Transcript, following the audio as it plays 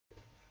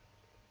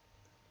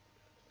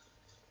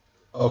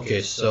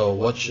Okay, so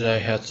what should I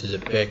have to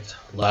depict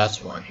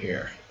last one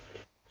here?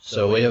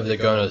 So we have the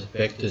gonna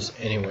depict this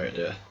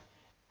anywhere.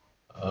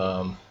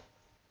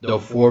 The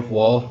fourth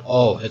wall.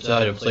 Oh, it's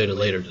either played it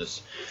later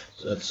this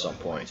at some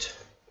point.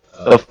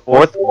 The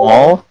fourth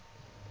wall?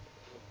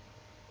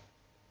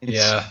 It's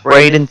yeah.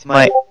 sprayed into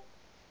my...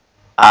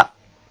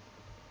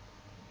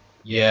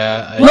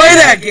 Yeah. Play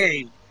that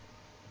game!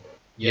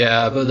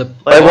 Yeah, but the...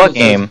 Play what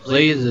game?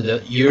 Play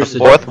the years The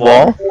fourth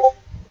wall?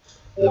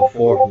 The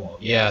fourth wall.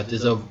 Yeah,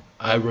 there's a...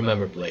 I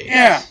remember playing.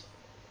 Yeah.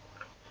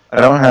 I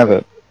don't have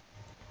it.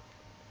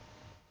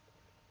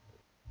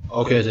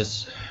 Okay,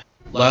 this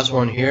last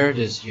one here,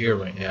 this here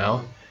right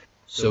now.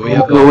 So we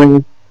have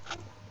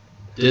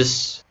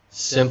this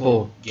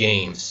simple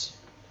games.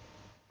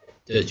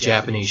 The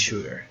Japanese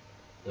shooter.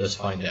 Let's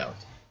find out.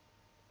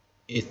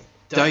 It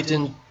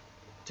Titan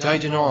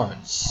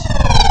Ons.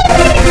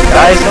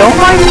 Guys, don't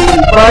mind me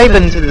vibe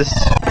into this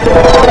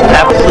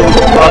absolute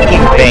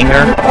fucking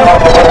banger.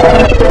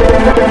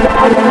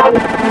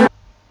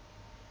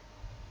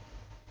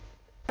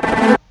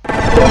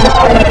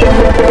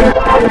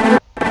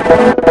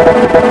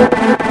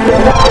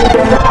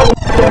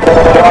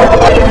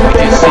 You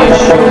can see it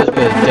shows a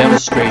bit of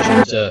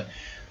demonstrations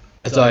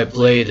as I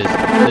played this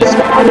guy.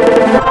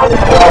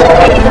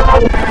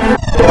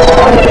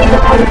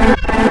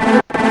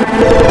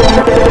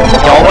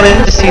 Y'all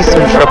wanted to see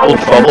some triple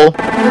trouble?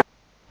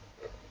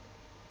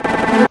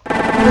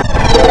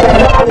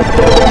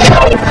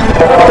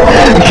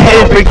 Get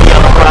it,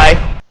 Ricky.